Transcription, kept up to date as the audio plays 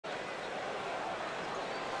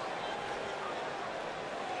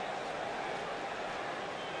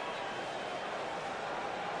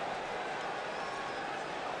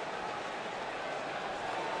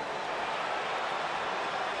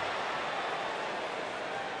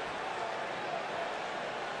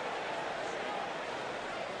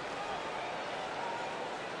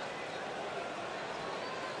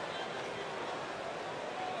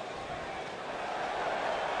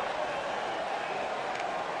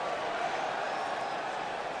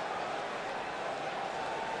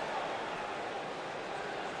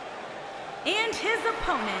And his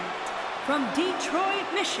opponent from Detroit,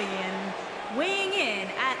 Michigan, weighing in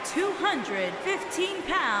at 215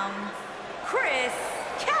 pounds, Chris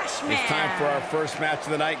Cashman. It's time for our first match of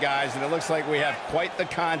the night, guys, and it looks like we have quite the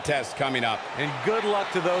contest coming up. And good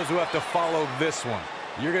luck to those who have to follow this one.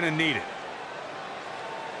 You're going to need it.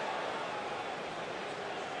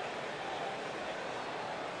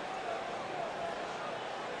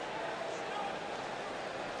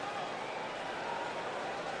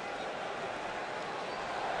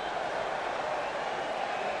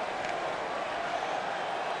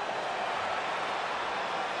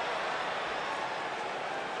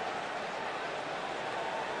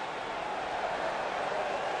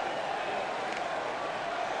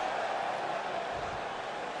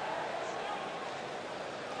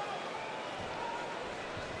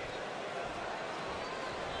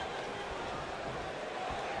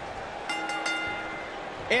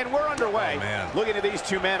 And we're underway. Oh, man. Looking at these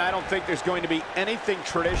two men, I don't think there's going to be anything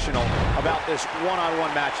traditional about this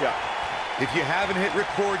one-on-one matchup. If you haven't hit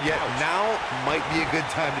record yet, now might be a good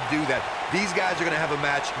time to do that. These guys are going to have a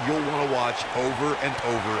match you'll want to watch over and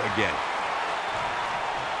over again.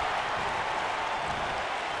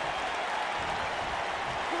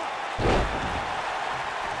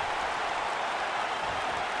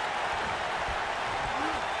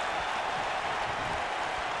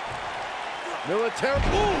 Military.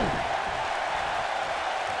 Ooh!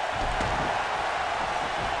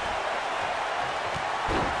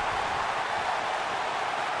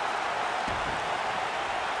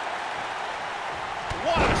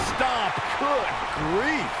 What a stomp. Good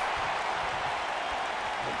grief.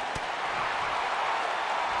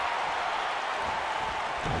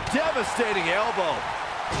 Devastating elbow.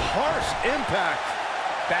 Harsh impact.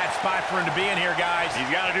 Bad spot for him to be in here, guys. He's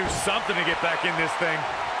got to do something to get back in this thing.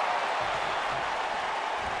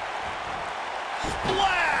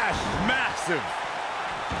 Splash! Massive.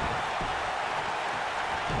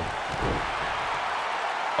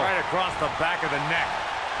 Right across the back of the neck.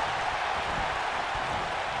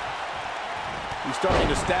 He's starting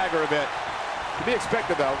to stagger a bit. To be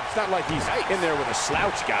expected, though. It's not like he's in there with a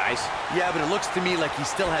slouch, guys. Yeah, but it looks to me like he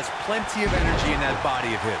still has plenty of energy in that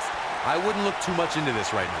body of his. I wouldn't look too much into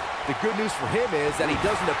this right now. The good news for him is that he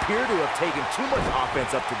doesn't appear to have taken too much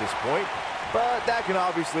offense up to this point, but that can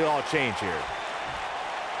obviously all change here.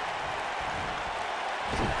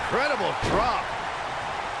 Incredible drop.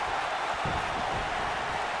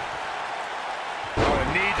 Oh, the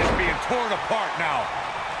knee just being torn apart now.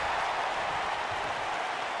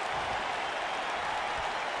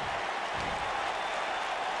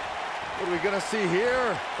 What are we going to see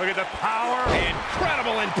here? Look at the power.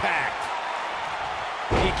 Incredible impact.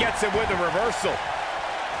 He gets it with a reversal.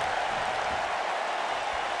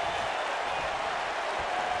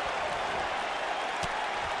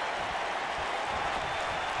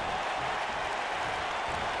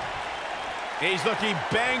 He's looking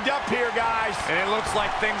banged up here, guys. And it looks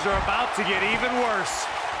like things are about to get even worse.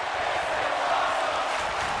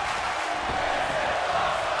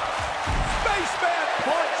 Spaceman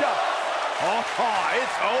punch up. Oh,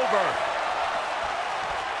 it's over.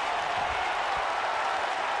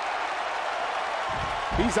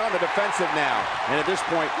 He's on the defensive now. And at this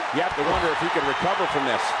point, you have to wonder if he can recover from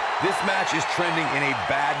this. This match is trending in a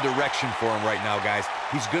bad direction for him right now, guys.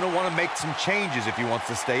 He's going to want to make some changes if he wants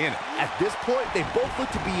to stay in it. At this point, they both look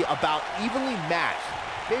to be about evenly matched.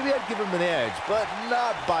 Maybe I'd give him an edge, but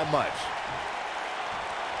not by much.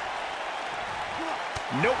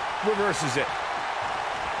 Nope, reverses it.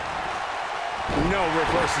 No,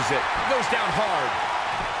 reverses it. Goes down hard.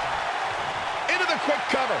 Into the quick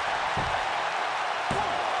cover.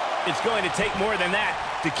 It's going to take more than that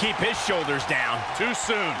to keep his shoulders down. Too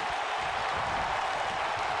soon.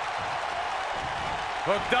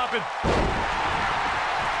 Hooked up and...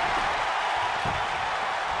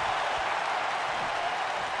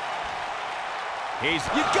 You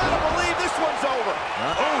gotta believe this one's over.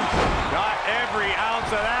 Oh, got every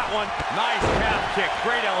ounce of that one. Nice calf kick,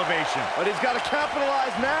 great elevation. But he's got to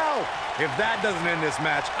capitalize now. If that doesn't end this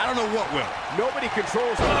match, I don't know what will. Nobody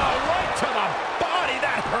controls him. Oh, right to the body.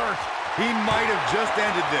 That hurt. He might have just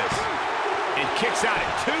ended this. And kicks out at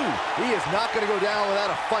 2. He is not going to go down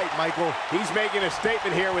without a fight, Michael. He's making a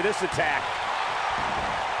statement here with this attack.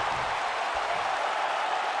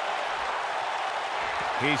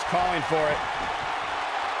 He's calling for it.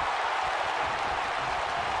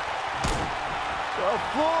 The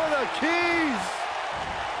Florida Keys.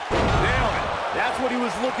 Nailed it. That's what he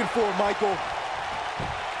was looking for, Michael.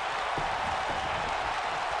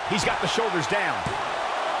 He's got the shoulders down.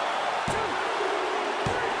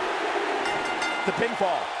 The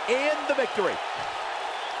pinfall and the victory.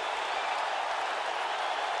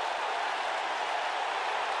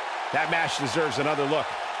 That match deserves another look.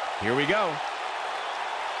 Here we go.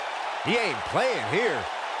 He ain't playing here.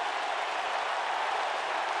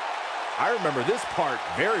 I remember this part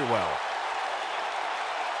very well.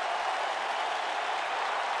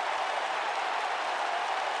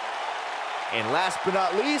 And last but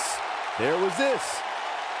not least, there was this.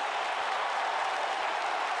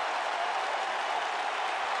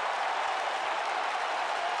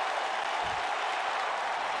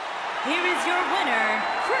 Here is your winner,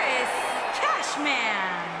 Chris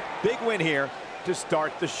Cashman. Big win here to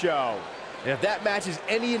start the show. And if that match is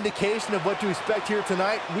any indication of what to expect here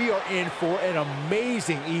tonight, we are in for an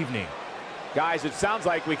amazing evening. Guys, it sounds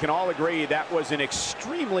like we can all agree that was an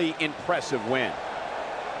extremely impressive win.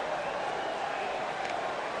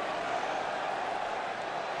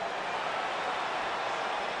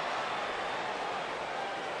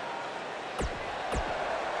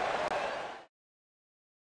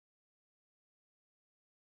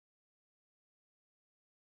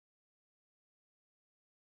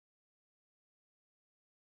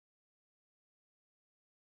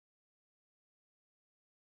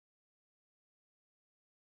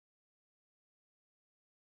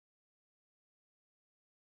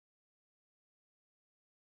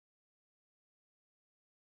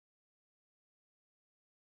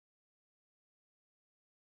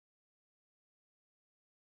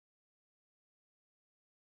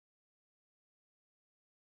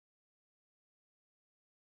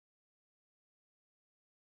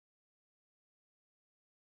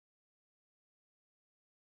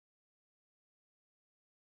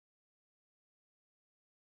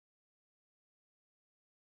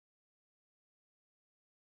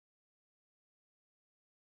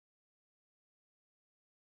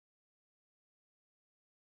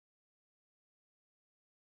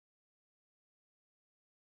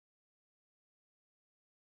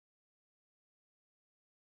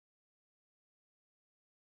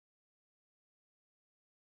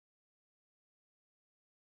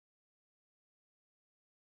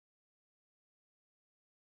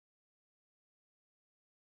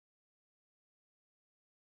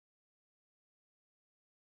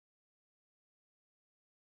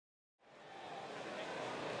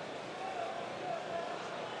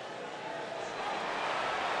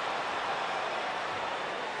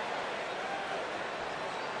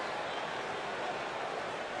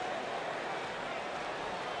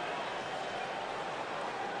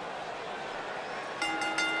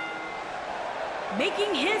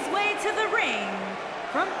 Making his way to the ring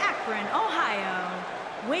from Akron,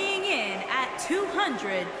 Ohio, weighing in at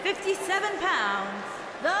 257 pounds,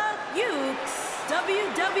 the Ukes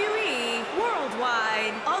WWE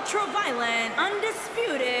Worldwide Ultraviolent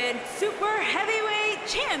Undisputed Super Heavyweight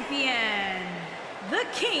Champion, the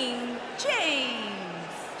King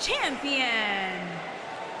James Champion.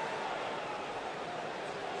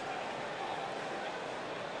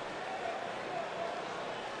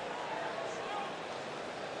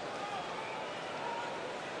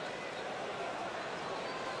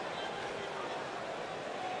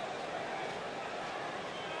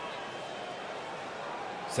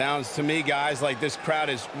 Sounds to me, guys, like this crowd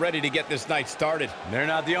is ready to get this night started. They're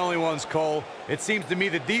not the only ones, Cole. It seems to me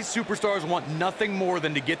that these superstars want nothing more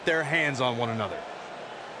than to get their hands on one another.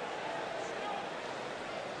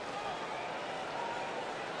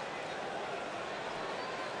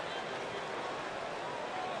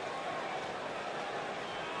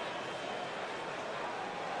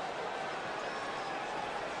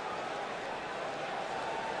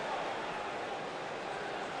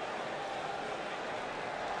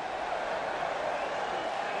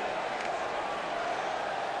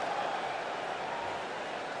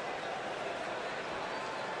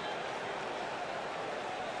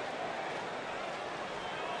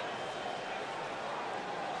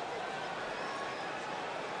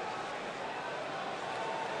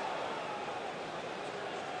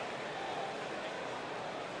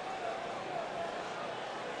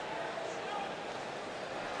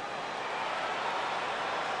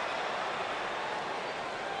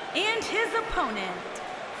 And his opponent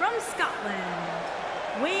from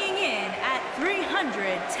Scotland, weighing in at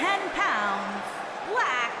 310 pounds,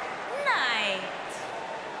 Black Knight.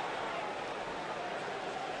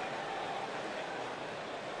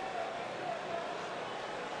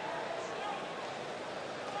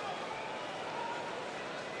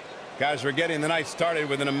 Guys, we're getting the night started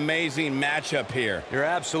with an amazing matchup here. You're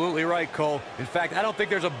absolutely right, Cole. In fact, I don't think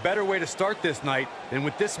there's a better way to start this night than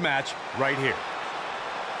with this match right here.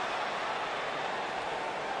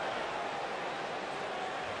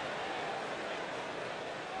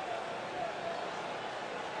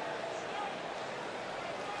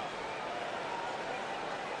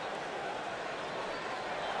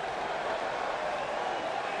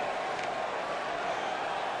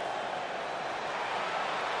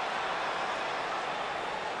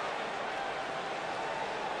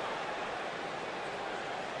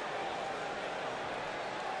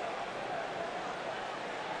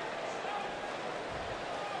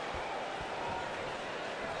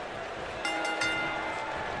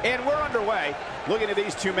 And we're underway. Looking at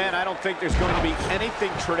these two men, I don't think there's going to be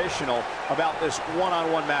anything traditional about this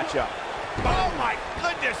one-on-one matchup. Oh my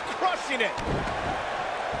goodness, crushing it.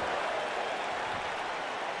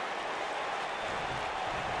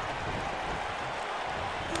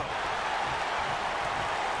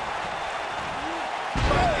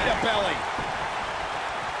 Belly to belly.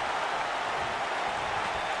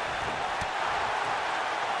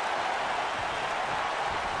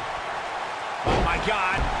 Oh my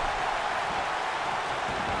God.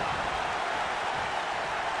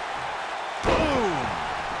 Boom.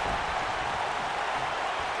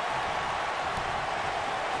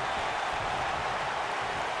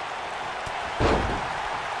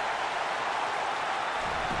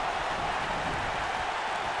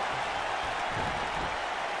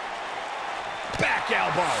 Back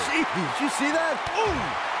elbow. Jeez, did you see that?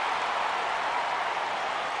 Ooh.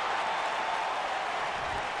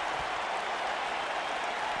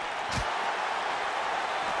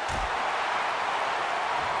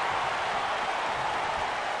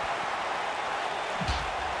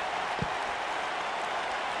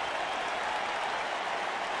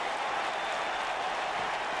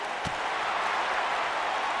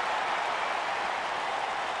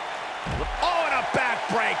 Oh, and a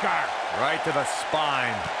backbreaker. Right to the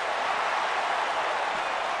spine.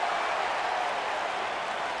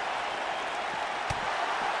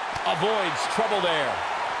 Avoids trouble there.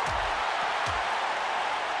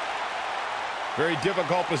 Very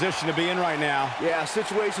difficult position to be in right now. Yeah,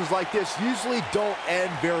 situations like this usually don't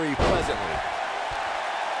end very pleasantly.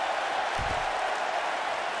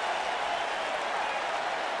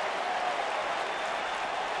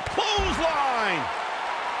 Clothesline.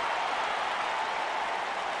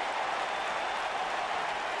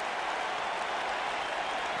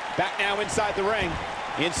 Back now inside the ring.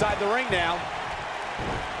 Inside the ring now.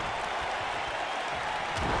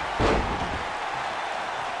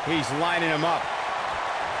 He's lining him up.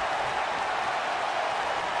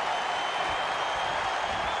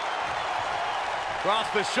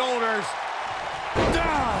 Across the shoulders.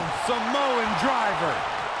 Down. Samoan driver.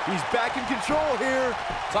 He's back in control here.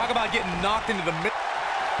 Talk about getting knocked into the middle.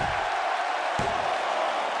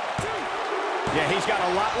 Yeah, he's got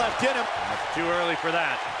a lot left in him. That's too early for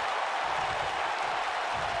that.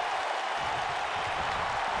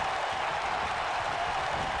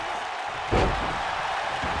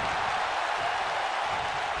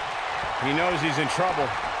 He knows he's in trouble.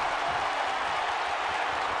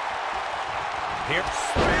 Here.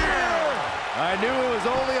 Spear! I knew it was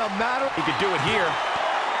only a matter. He could do it here.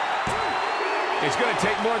 It's going to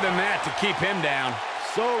take more than that to keep him down.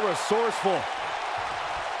 So resourceful.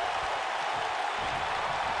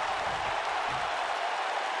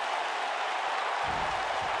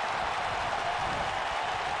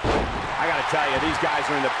 I got to tell you, these guys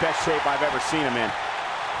are in the best shape I've ever seen them in.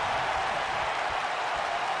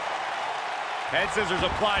 Head scissors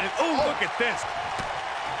applied. Ooh, look at this.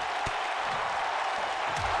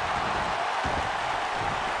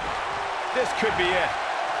 This could be it.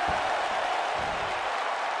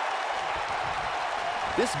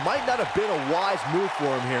 This might not have been a wise move for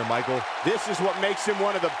him here, Michael. This is what makes him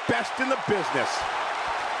one of the best in the business.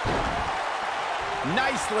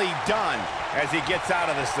 Nicely done as he gets out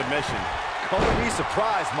of the submission. Come to be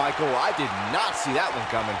surprised, Michael. I did not see that one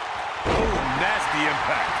coming. Ooh, nasty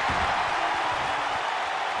impact.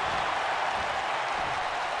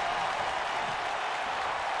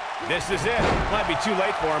 This is it. Might be too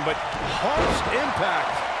late for him, but Harsh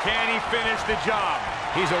impact. Can he finish the job?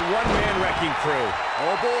 he's a one-man wrecking crew.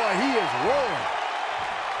 Oh, boy, he is rolling.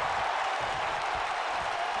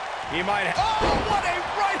 He might have... Oh, what a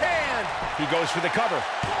right hand! He goes for the cover.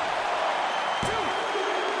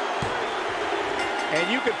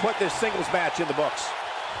 And you could put this singles match in the books.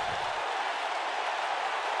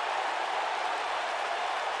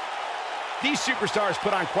 These superstars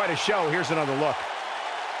put on quite a show. Here's another look.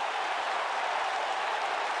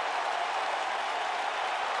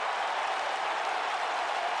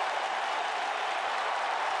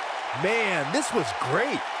 Man, this was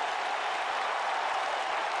great.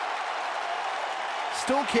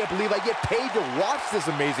 Still can't believe I get paid to watch this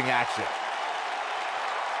amazing action.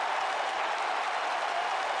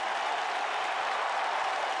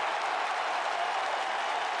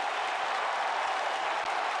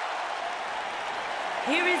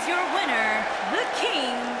 Here is your winner, the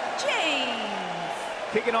King, James.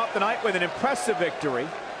 Kicking off the night with an impressive victory.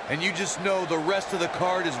 And you just know the rest of the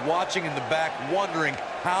card is watching in the back, wondering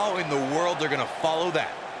how in the world they're going to follow that.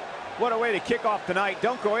 What a way to kick off the night.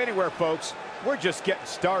 Don't go anywhere, folks. We're just getting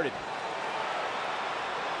started.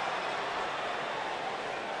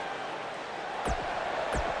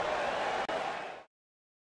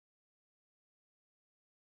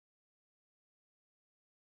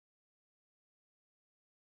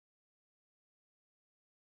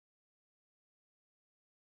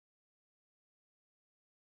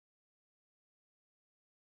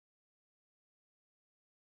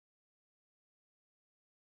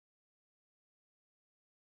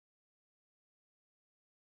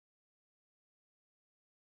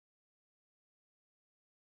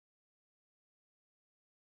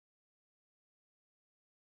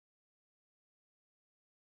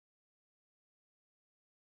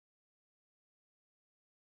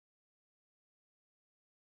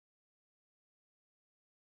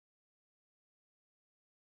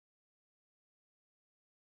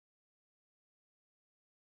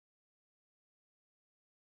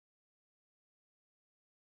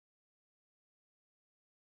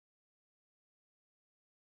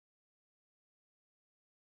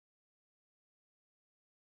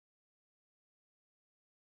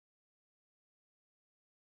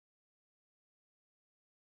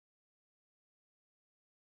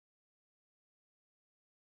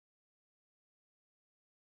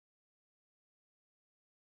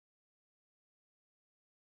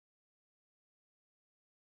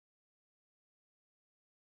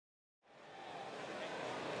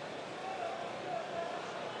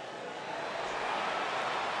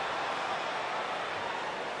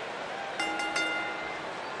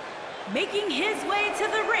 Making his way to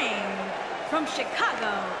the ring from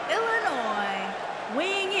Chicago, Illinois,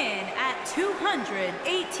 weighing in at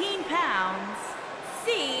 218 pounds,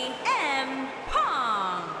 CM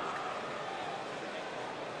Punk.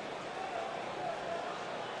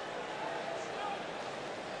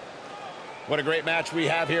 What a great match we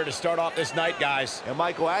have here to start off this night, guys. And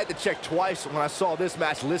Michael, I had to check twice when I saw this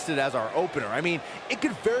match listed as our opener. I mean, it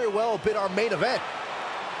could very well have been our main event.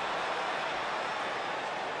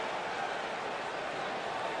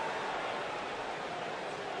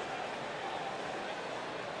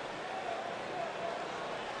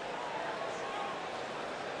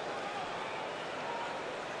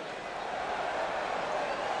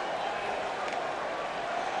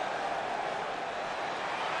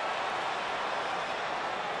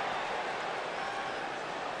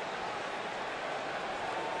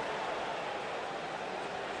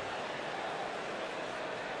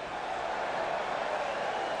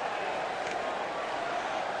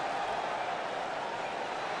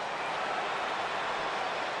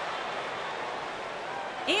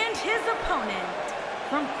 And his opponent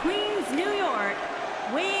from Queens, New York,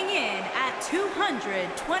 weighing in at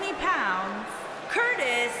 220 pounds,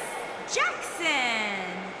 Curtis Jackson.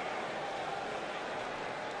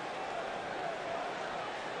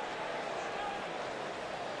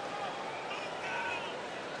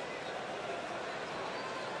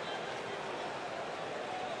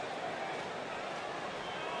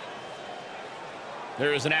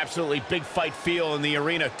 There is an absolutely big fight feel in the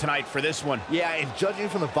arena tonight for this one. Yeah, and judging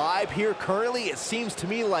from the vibe here currently, it seems to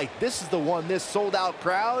me like this is the one this sold-out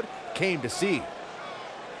crowd came to see.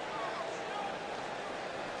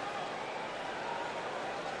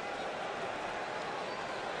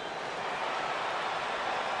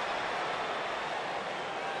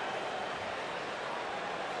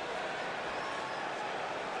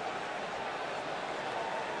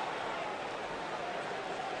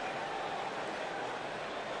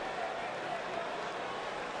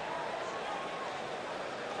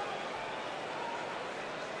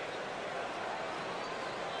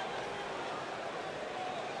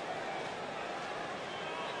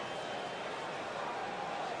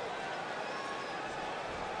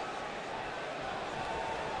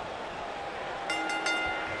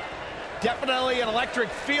 Definitely an electric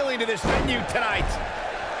feeling to this venue tonight.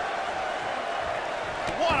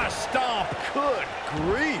 What a stomp. Good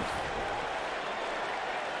grief.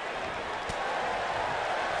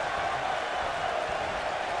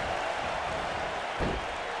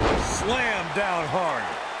 Slam down hard.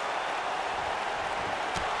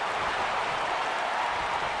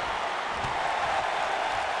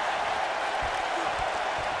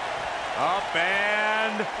 Up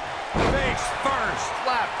and face first.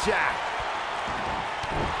 Flapjack.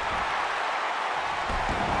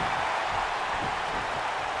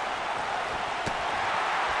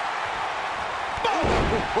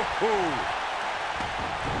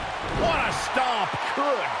 What a stomp.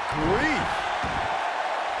 Good grief.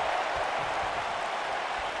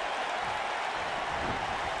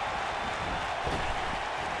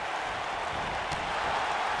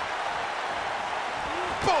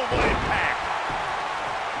 Boom, what impact.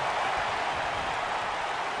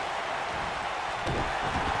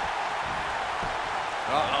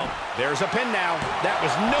 Uh-oh. There's a pin now. That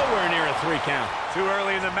was nowhere near a 3 count. Too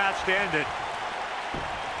early in the match to end it.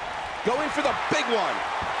 Going for the big one.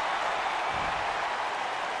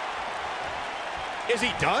 Is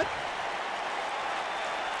he done?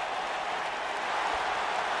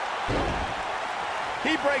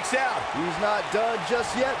 He breaks out. He's not done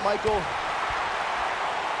just yet, Michael.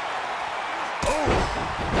 Oh,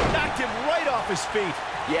 knocked him right off his feet.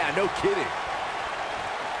 Yeah, no kidding.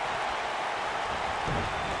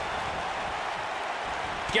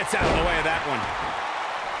 Gets out of the way of that one.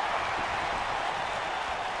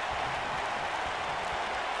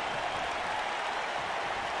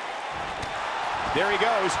 There he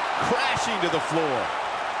goes, crashing to the floor.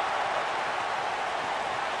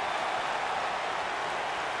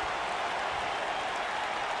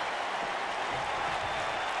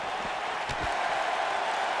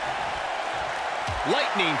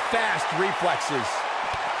 Lightning fast reflexes.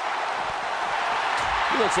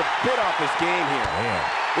 He looks a bit off his game here. Man.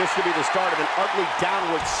 This could be the start of an ugly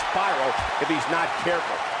downward spiral if he's not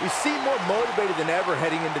careful. He seemed more motivated than ever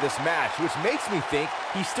heading into this match, which makes me think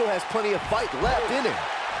he still has plenty of fight left in him.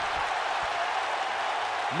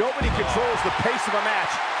 Nobody controls the pace of a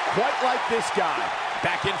match quite like this guy.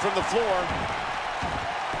 Back in from the floor.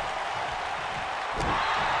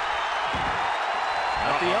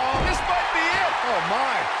 This might be it. Oh,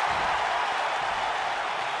 my.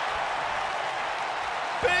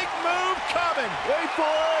 Big move coming. Wait for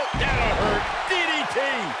it. That'll hurt. DDT.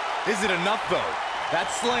 Is it enough, though? That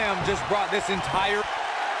slam just brought this entire...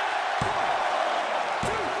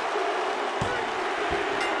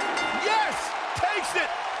 Yes! Takes it!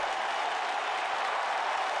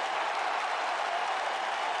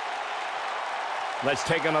 Let's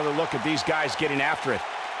take another look at these guys getting after it.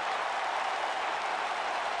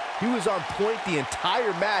 He was on point the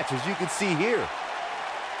entire match, as you can see here.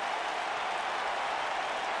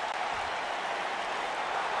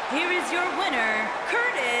 Here is your winner,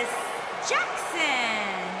 Curtis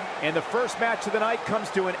Jackson. And the first match of the night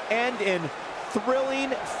comes to an end in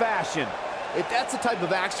thrilling fashion. If that's the type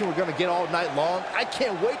of action we're going to get all night long, I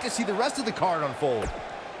can't wait to see the rest of the card unfold.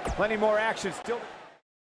 Plenty more action still.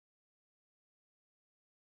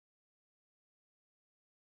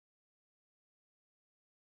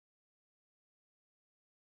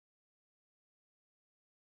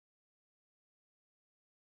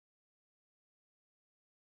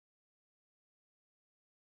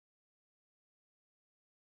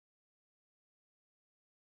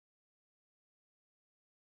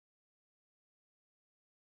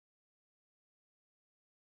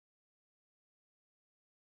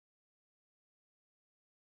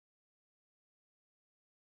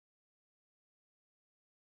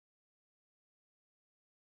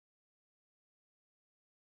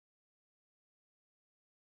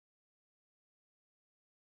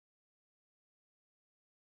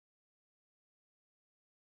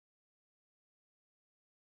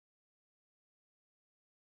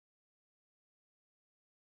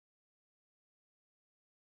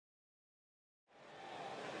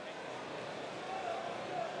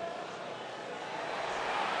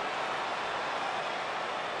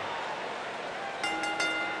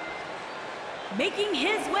 Making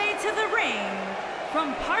his way to the ring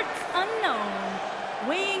from parts unknown,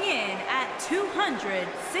 weighing in at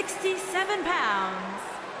 267 pounds,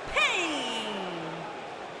 Pain.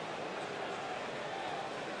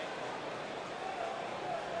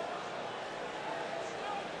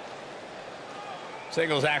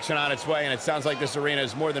 Singles action on its way, and it sounds like this arena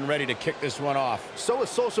is more than ready to kick this one off. So is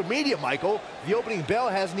social media, Michael. The opening bell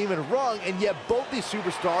hasn't even rung, and yet both these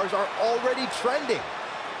superstars are already trending.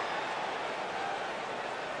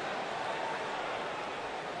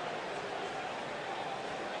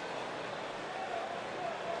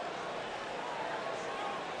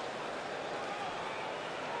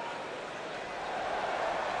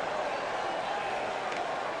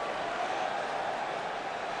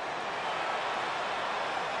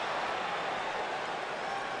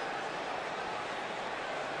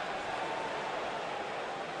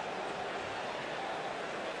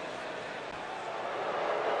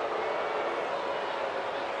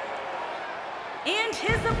 And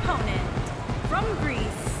his opponent, from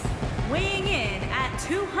Greece, weighing in at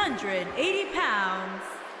 280 pounds,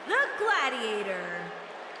 the Gladiator.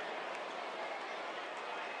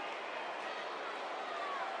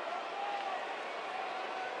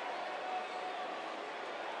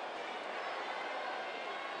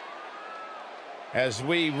 As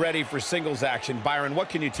we ready for singles action, Byron, what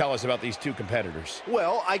can you tell us about these two competitors?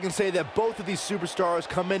 Well, I can say that both of these superstars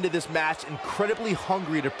come into this match incredibly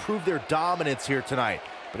hungry to prove their dominance here tonight.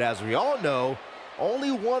 But as we all know,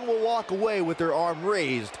 only one will walk away with their arm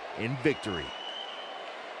raised in victory.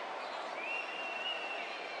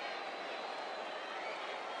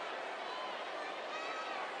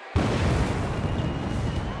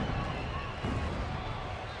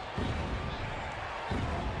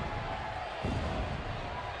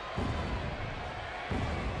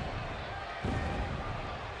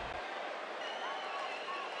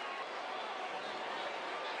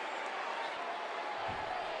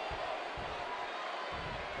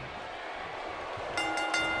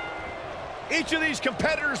 Each of these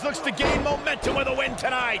competitors looks to gain momentum with a win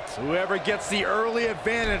tonight. Whoever gets the early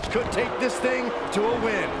advantage could take this thing to a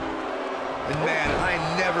win. And man,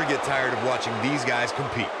 I never get tired of watching these guys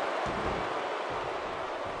compete.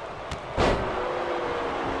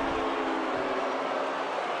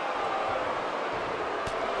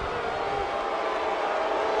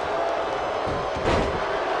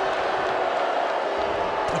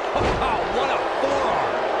 What a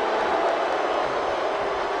forearm!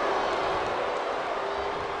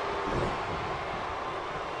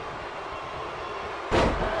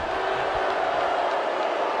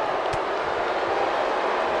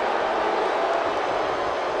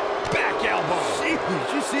 Back elbow. Jeez,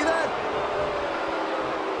 did you see that?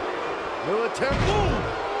 No attempt.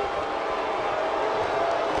 Ooh.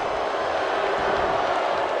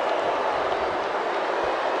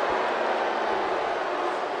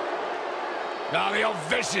 Now the old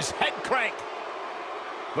vicious head crank.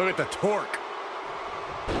 Look at the torque.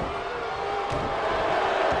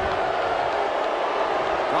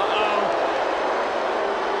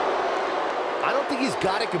 I don't think he's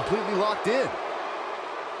got it completely locked in.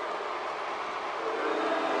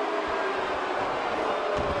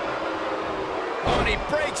 Oh, and he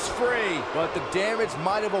breaks free. But the damage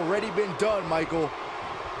might have already been done, Michael.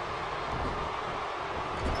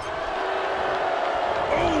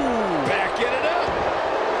 Ooh, backing it up.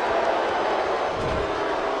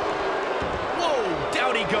 Whoa,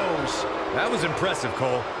 down he goes. That was impressive,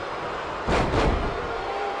 Cole.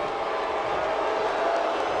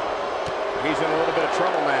 He's in a little bit of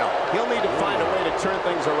trouble now. He'll need to find a way to turn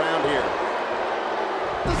things around here.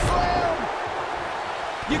 The slam!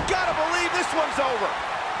 You gotta believe this one's over.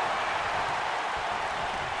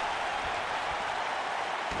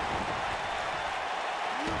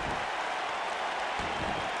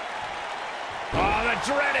 Oh, the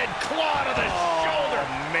dreaded claw to the shoulder.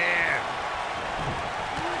 Man.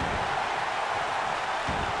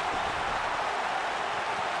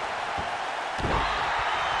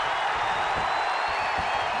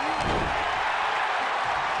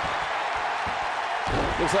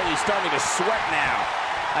 Looks like he's starting to sweat now.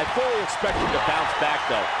 I fully expect him to bounce back,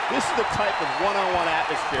 though. This is the type of one-on-one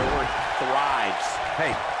atmosphere where he thrives.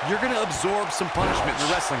 Hey, you're going to absorb some punishment in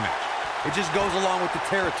the wrestling match. It just goes along with the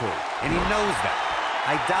territory, and he knows that.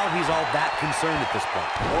 I doubt he's all that concerned at this point.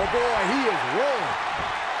 Oh boy, he is rolling.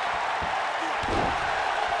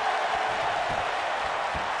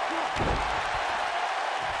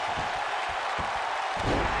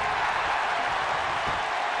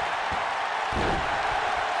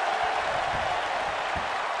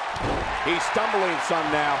 He's stumbling some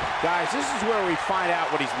now. Guys, this is where we find out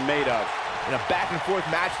what he's made of. In a back-and-forth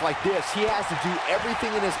match like this, he has to do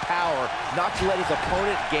everything in his power not to let his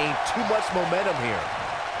opponent gain too much momentum here.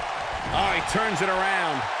 Oh, he turns it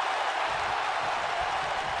around.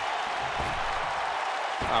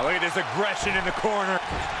 Oh, look at this aggression in the corner.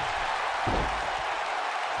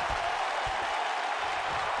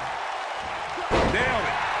 Nailed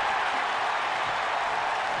it.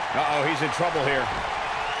 Uh-oh, he's in trouble here.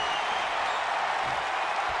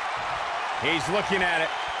 He's looking at it.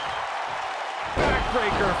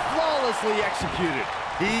 Backbreaker flawlessly executed.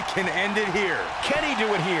 He can end it here. Can he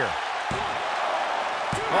do it here?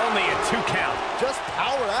 Only a 2 count. Just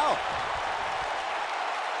powered out.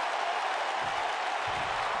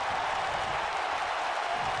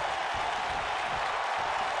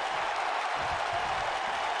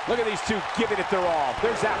 Look at these two giving it their all.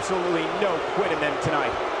 There's absolutely no quit in them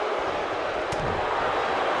tonight.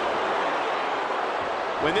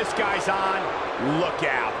 When this guy's on, look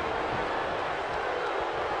out.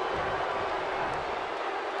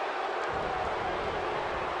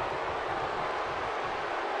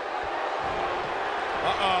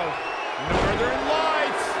 Uh-oh. Northern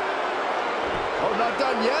Lights. Oh, not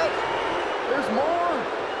done yet. There's more.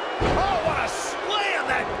 Oh, what a slam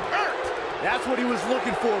that hurt. That's what he was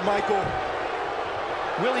looking for, Michael.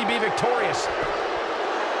 Will he be victorious?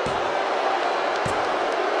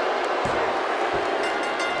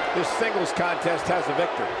 This singles contest has a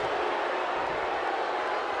victor.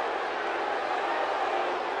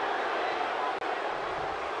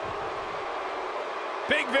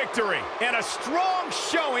 Big victory and a strong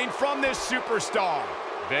showing from this superstar.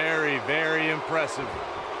 Very, very impressive.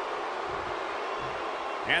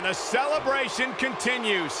 And the celebration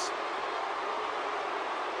continues.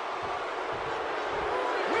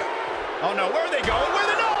 Oh no, where are they going with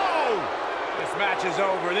it? No! This match is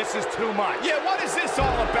over. This is too much. Yeah, what is this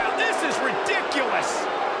all about? This is ridiculous.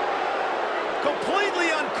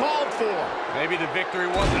 Completely uncalled for. Maybe the victory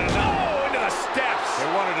wasn't enough. Oh, into the steps. They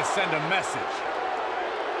wanted to send a message.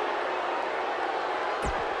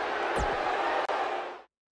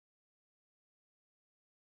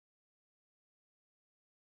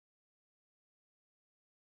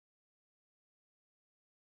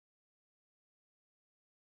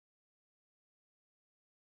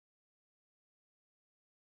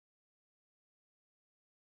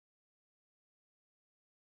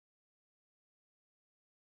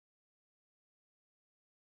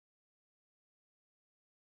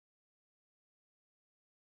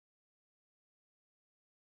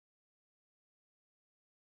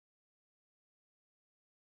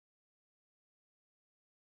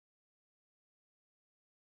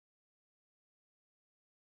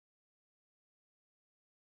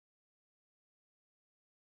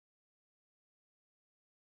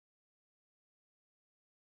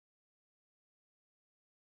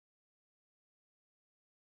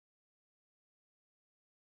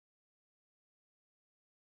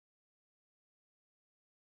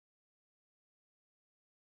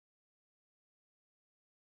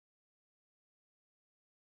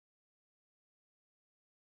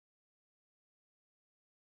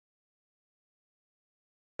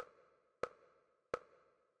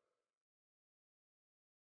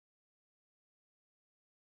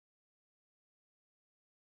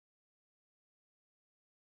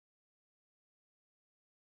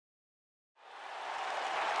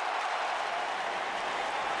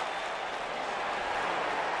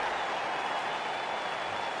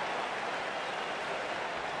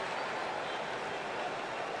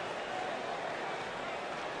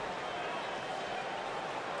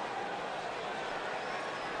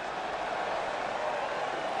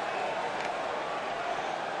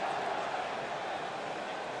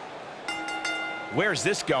 Where's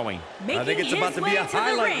this going? Making I think it's his about to way be a to the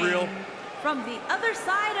highlight ring, reel. from the other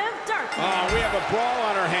side of darkness. Oh, we have a brawl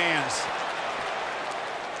on our hands.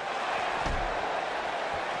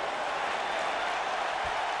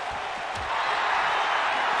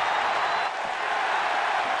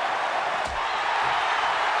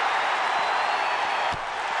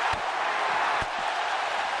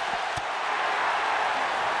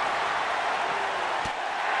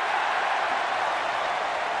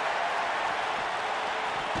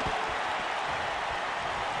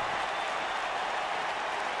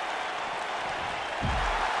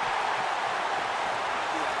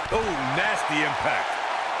 Oh, nasty impact.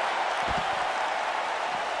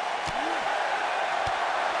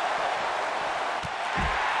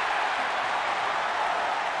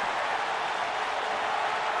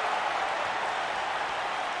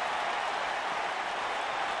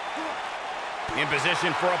 In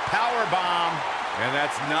position for a power bomb. And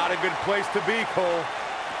that's not a good place to be, Cole.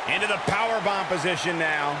 Into the power bomb position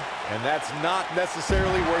now. And that's not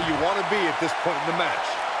necessarily where you want to be at this point in the match.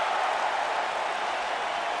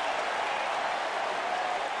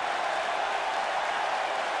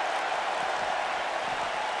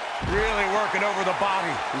 Really working over the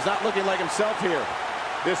body. He's not looking like himself here.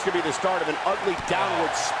 This could be the start of an ugly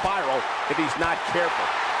downward spiral if he's not careful.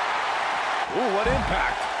 Ooh, what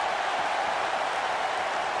impact.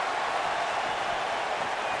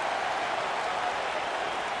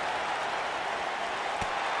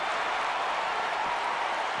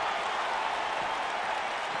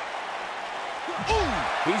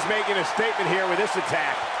 He's making a statement here with this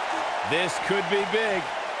attack. This could be big.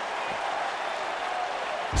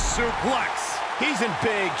 Suplex. He's in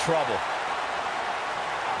big trouble.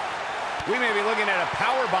 We may be looking at a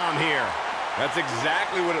power bomb here. That's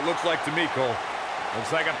exactly what it looks like to me, Cole.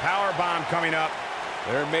 Looks like a power bomb coming up.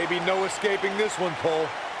 There may be no escaping this one, Cole.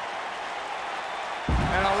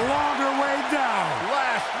 And a longer way down.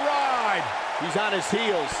 Last ride. He's on his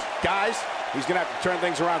heels. Guys, he's going to have to turn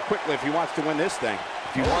things around quickly if he wants to win this thing.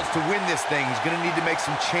 If he wants to win this thing, he's going to need to make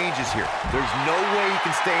some changes here. There's no way he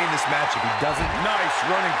can stay in this match if he doesn't. Nice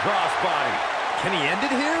running crossbody. Can he end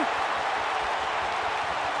it here?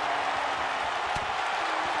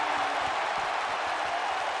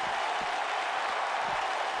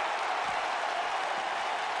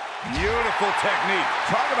 Beautiful technique.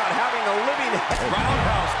 Talk about having a living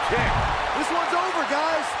Roundhouse kick. This one's over,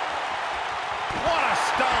 guys. What a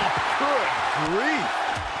stomp. Good grief.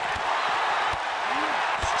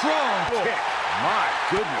 Strong kick. My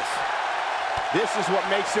goodness. This is what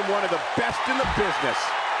makes him one of the best in the business.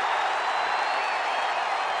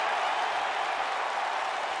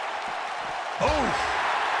 Oh.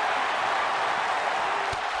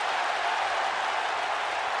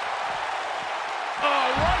 Oh,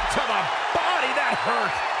 right to the body. That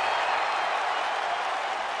hurt.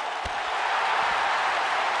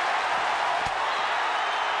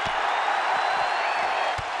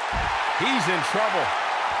 He's in trouble.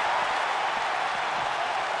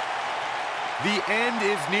 The end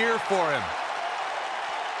is near for him.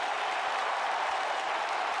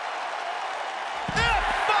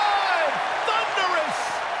 F5! Thunderous!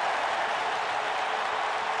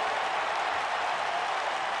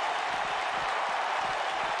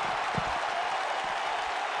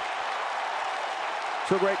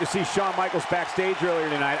 So great to see Shawn Michaels backstage earlier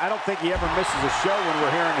tonight. I don't think he ever misses a show when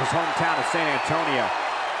we're here in his hometown of San Antonio.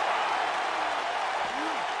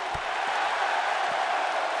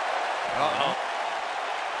 Uh-oh.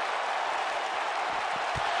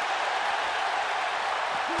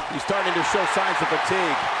 He's starting to show signs of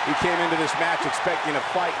fatigue. He came into this match expecting a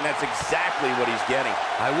fight, and that's exactly what he's getting.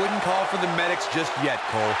 I wouldn't call for the medics just yet,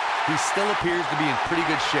 Cole. He still appears to be in pretty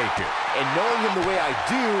good shape here. And knowing him the way I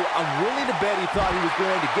do, I'm willing to bet he thought he was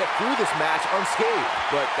going to get through this match unscathed.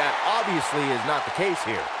 But that obviously is not the case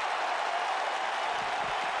here.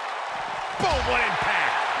 Boom, what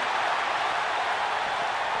impact!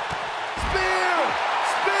 Spear!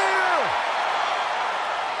 Spear!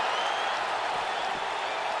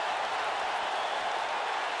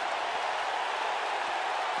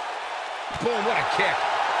 Boom, what a kick.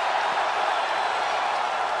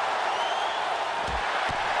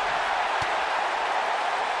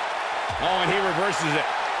 Oh, and he reverses it.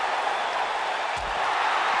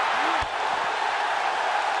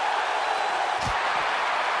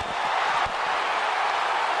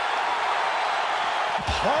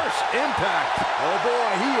 Harsh impact. Oh boy,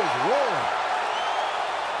 he is rolling.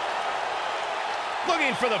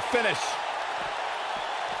 Looking for the finish.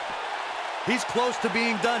 He's close to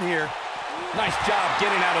being done here. Nice job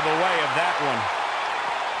getting out of the way of that one.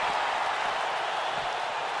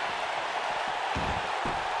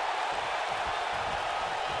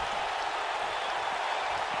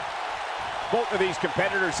 Both of these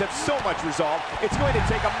competitors have so much resolve, it's going to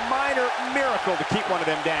take a minor miracle to keep one of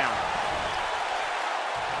them down.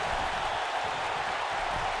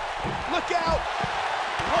 Look out!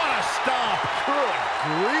 What a stomp! Good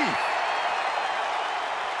grief!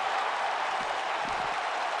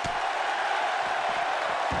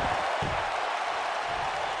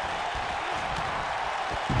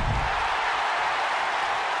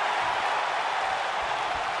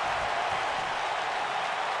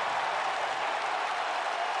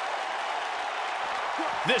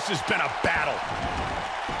 This has been a battle.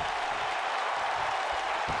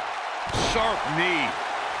 Sharp knee.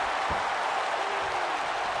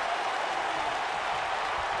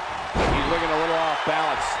 He's looking a little off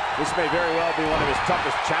balance. This may very well be one of his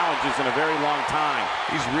toughest challenges in a very long time.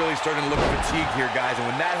 He's really starting to look fatigued here, guys, and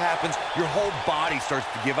when that happens, your whole body starts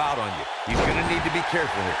to give out on you. He's going to need to be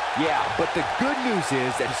careful here. Yeah, but the good news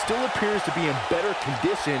is that he still appears to be in better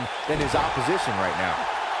condition than his opposition right now.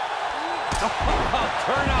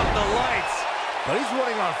 Turn out the lights. But he's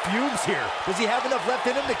running on fumes here. Does he have enough left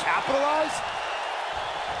in him to capitalize?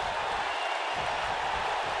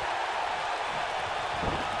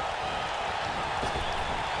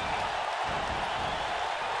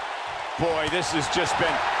 Boy, this has just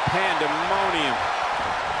been pandemonium.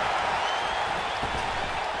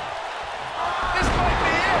 This might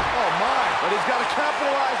be it. Oh, my. But he's got to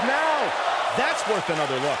capitalize now. That's worth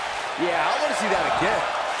another look. Yeah, I want to see that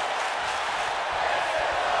again.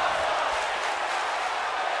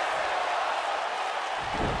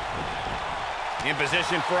 In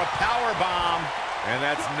position for a power bomb. And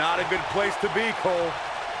that's not a good place to be, Cole.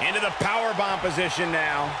 Into the power bomb position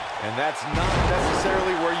now. And that's not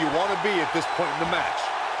necessarily where you want to be at this point in the match.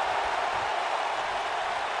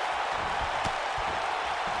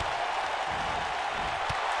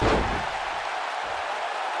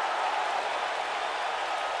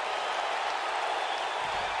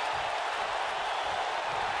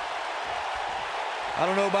 I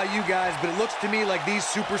don't know about you guys, but it looks to me like these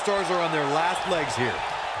superstars are on their last legs here.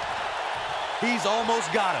 He's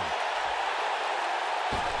almost got him.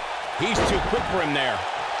 He's too quick for him there.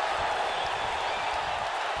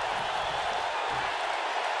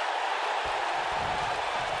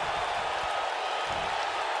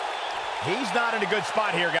 He's not in a good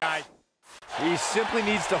spot here, guys. He simply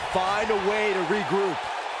needs to find a way to regroup.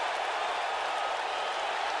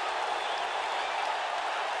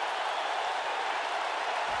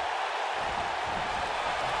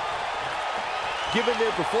 Given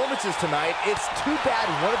their performances tonight, it's too bad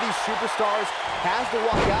one of these superstars has to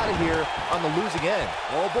walk out of here on the losing end.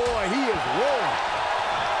 Oh boy, he is rolling.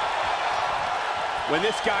 When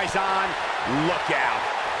this guy's on, look out.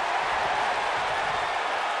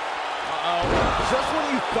 Uh-oh. Just when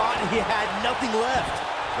you thought he had nothing left.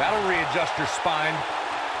 That'll readjust your spine.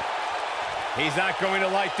 He's not going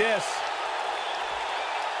to like this.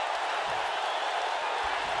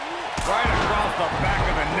 Right across the back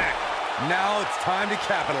of the neck. Now it's time to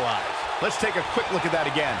capitalize. Let's take a quick look at that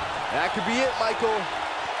again. That could be it, Michael.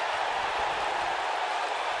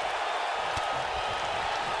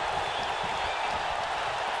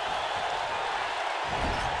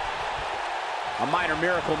 A minor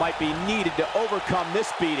miracle might be needed to overcome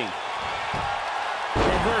this beating.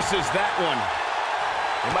 Reverses that one.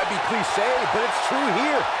 It might be cliche, but it's true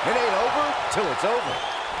here. It ain't over till it's over.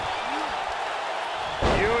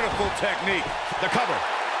 Beautiful technique. The cover.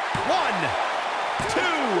 1, 2,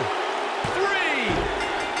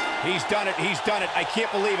 3. He's done it. He's done it. I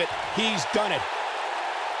can't believe it. He's done it.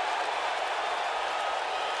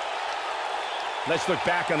 Let's look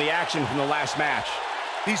back on the action from the last match.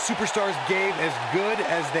 These superstars gave as good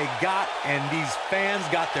as they got, and these fans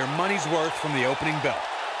got their money's worth from the opening bell.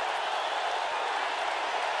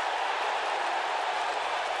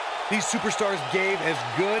 These superstars gave as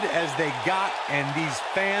good as they got, and these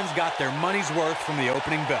fans got their money's worth from the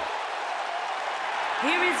opening bell.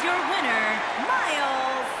 Here is your winner,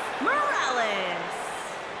 Miles Morales.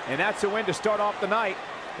 And that's a win to start off the night.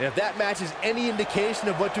 And if that match is any indication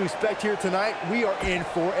of what to expect here tonight, we are in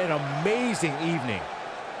for an amazing evening.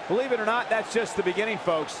 Believe it or not, that's just the beginning,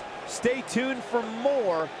 folks. Stay tuned for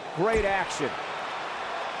more great action.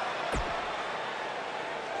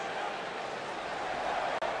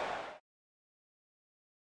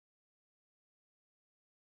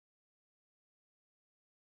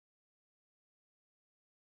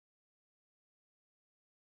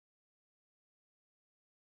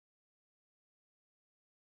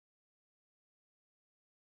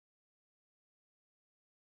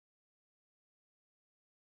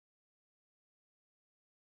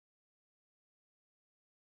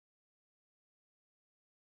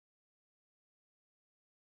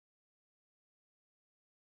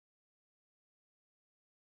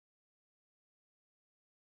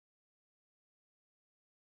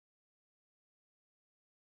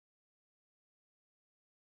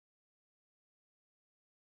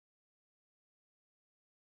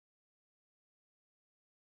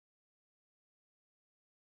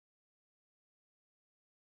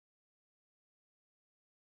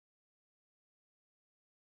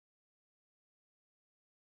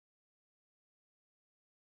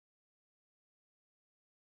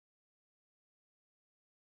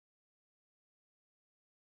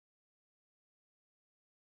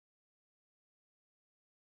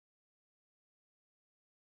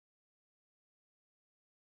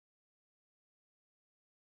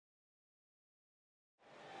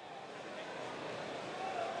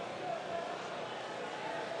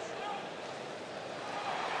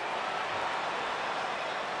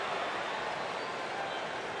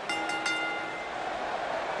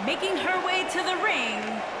 Making her way to the ring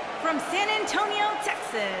from San Antonio,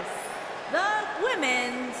 Texas, the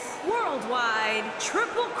Women's Worldwide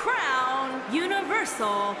Triple Crown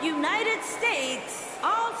Universal United States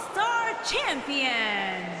All-Star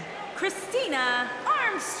Champion, Christina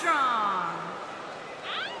Armstrong.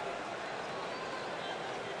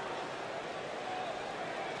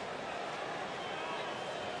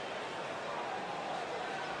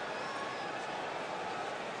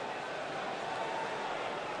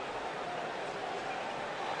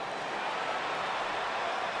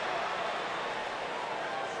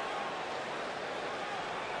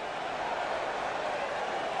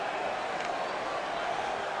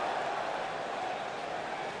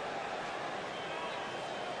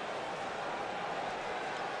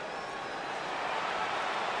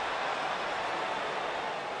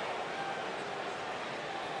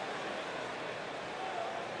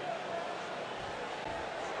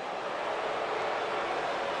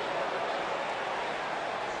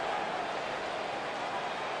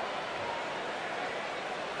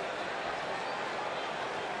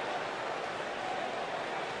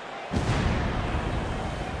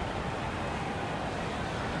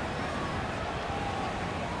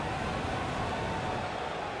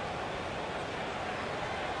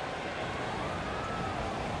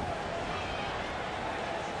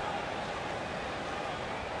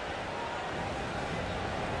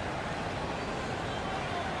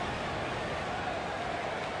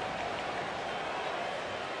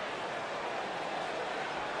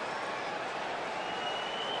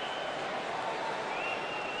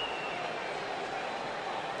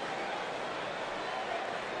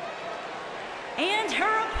 And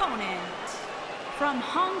her opponent, from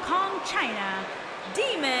Hong Kong, China,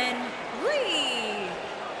 Demon Lee.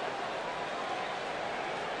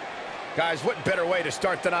 Guys, what better way to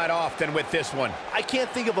start the night off than with this one? I can't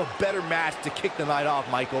think of a better match to kick the night off,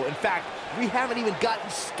 Michael. In fact, we haven't even gotten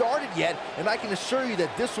started yet, and I can assure you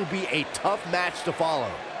that this will be a tough match to follow.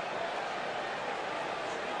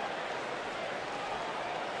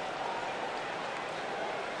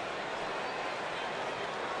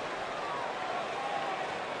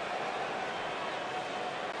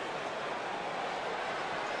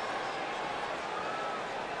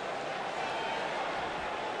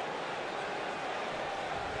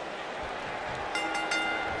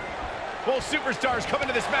 Both superstars come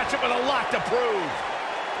into this matchup with a lot to prove.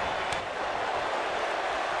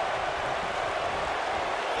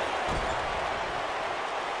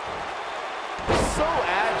 So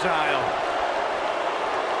agile.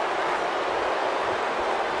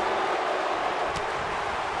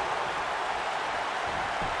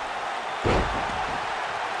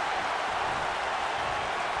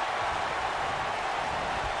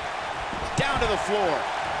 Down to the floor.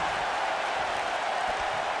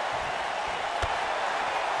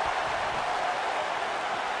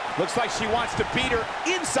 Looks like she wants to beat her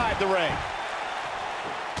inside the ring.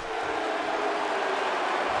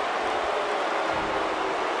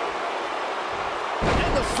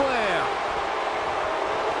 And the slam.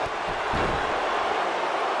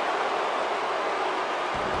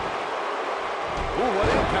 Ooh, what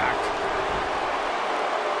impact.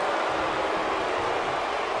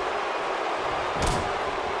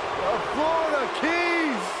 The Florida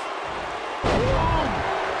Keys. Boom.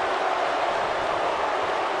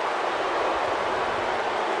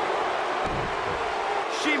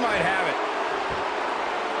 She might have it.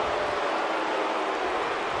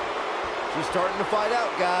 She's starting to fight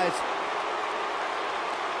out, guys.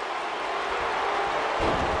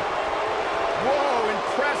 Whoa,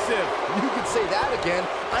 impressive. You could say that again.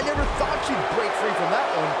 I never thought she'd break free from that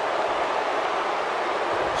one.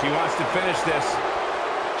 She wants to finish this.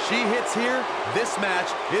 She hits here, this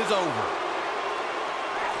match is over.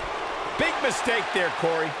 Big mistake there,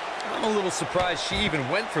 Corey. I'm a little surprised she even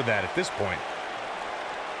went for that at this point.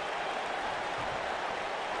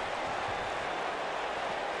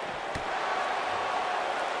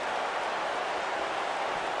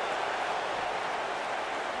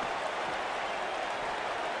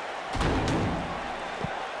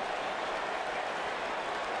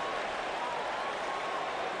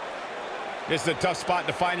 This is a tough spot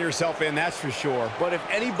to find yourself in, that's for sure. But if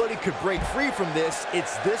anybody could break free from this,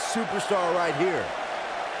 it's this superstar right here.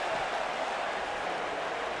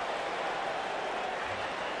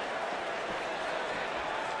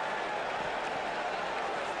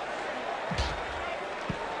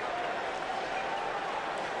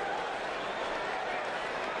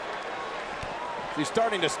 She's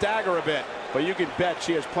starting to stagger a bit, but you can bet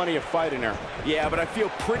she has plenty of fight in her. Yeah, but I feel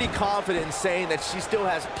pretty confident in saying that she still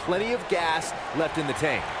has plenty of gas left in the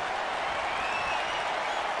tank.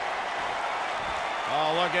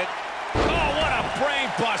 Oh, look at... Oh, what a brain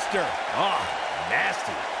buster. Oh,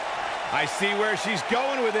 nasty. I see where she's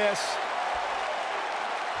going with this.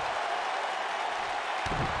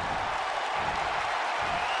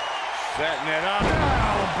 Setting it up.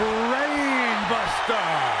 Oh, brain buster.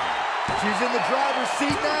 She's in the driver's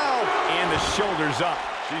seat now. And the shoulders up.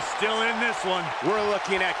 She's still in this one. We're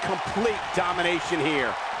looking at complete domination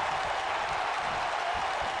here.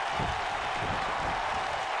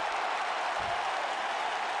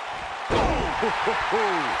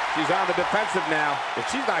 She's on the defensive now. If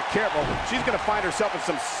she's not careful, she's going to find herself in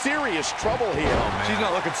some serious trouble here. Oh, she's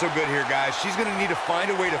not looking so good here, guys. She's going to need to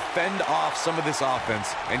find a way to fend off some of this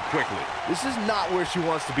offense, and quickly. This is not where she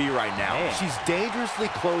wants to be right now. Man. She's dangerously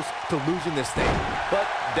close to losing this thing. But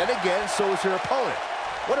then again, so is her opponent.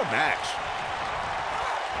 What a match.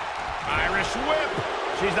 Irish whip.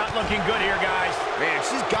 She's not looking good here, guys. Man,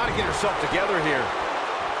 she's got to get herself together here.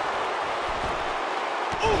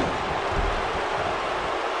 Ooh.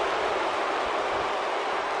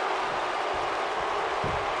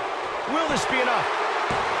 Will this be enough?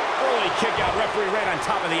 Early kick out, referee right on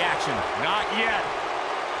top of the action. Not yet.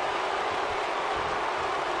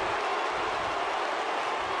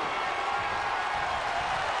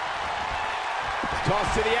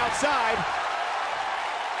 Toss to the outside.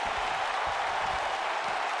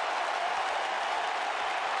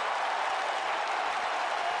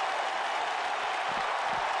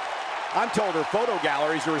 I'm told her photo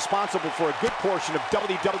galleries are responsible for a good portion of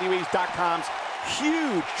WWE's.com's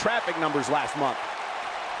huge traffic numbers last month.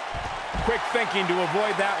 Quick thinking to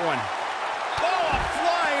avoid that one. Oh, a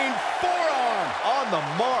flying forearm! On the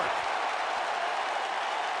mark.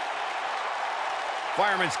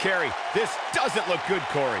 Fireman's carry. This doesn't look good,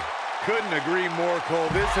 Corey. Couldn't agree more, Cole.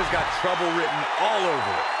 This has got trouble written all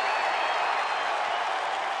over it.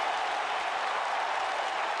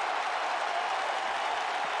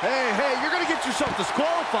 Hey, you're going to get yourself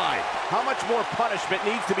disqualified. How much more punishment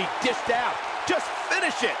needs to be dished out? Just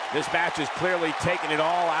finish it! This match is clearly taking it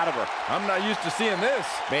all out of her. I'm not used to seeing this.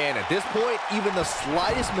 Man, at this point, even the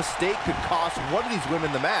slightest mistake could cost one of these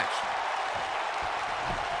women the match.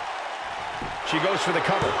 She goes for the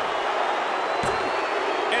cover.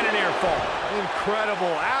 And an air fall.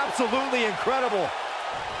 Incredible, absolutely incredible.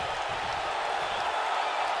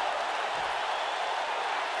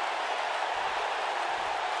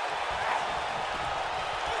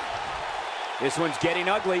 This one's getting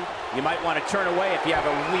ugly. You might want to turn away if you have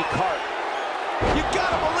a weak heart. You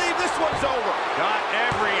gotta believe this one's over. Got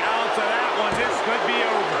every ounce of that one. This could be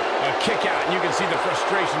over. A kick out, and you can see the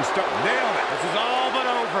frustration start. Nailed it. This is all but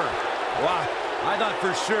over. Wow, I thought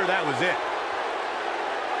for sure that was it.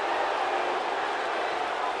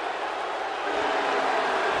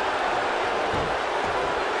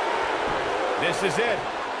 This is it.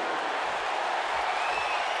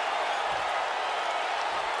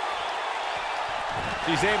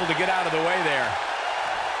 She's able to get out of the way there.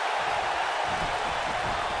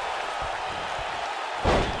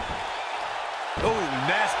 Oh,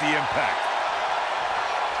 nasty impact.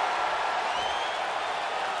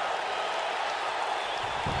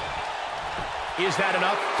 Is that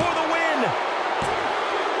enough for the win?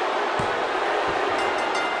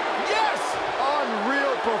 Yes!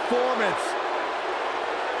 Unreal performance.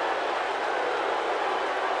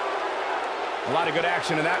 A lot of good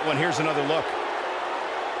action in that one. Here's another look.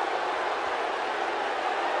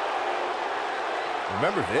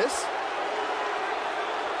 Remember this?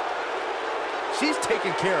 She's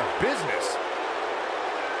taking care of business.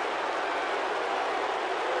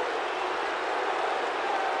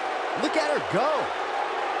 Look at her go.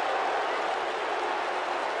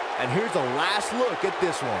 And here's a last look at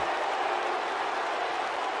this one.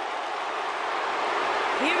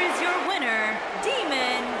 Here is your winner,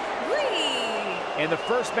 Demon Lee. And the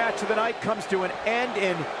first match of the night comes to an end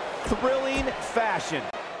in thrilling fashion.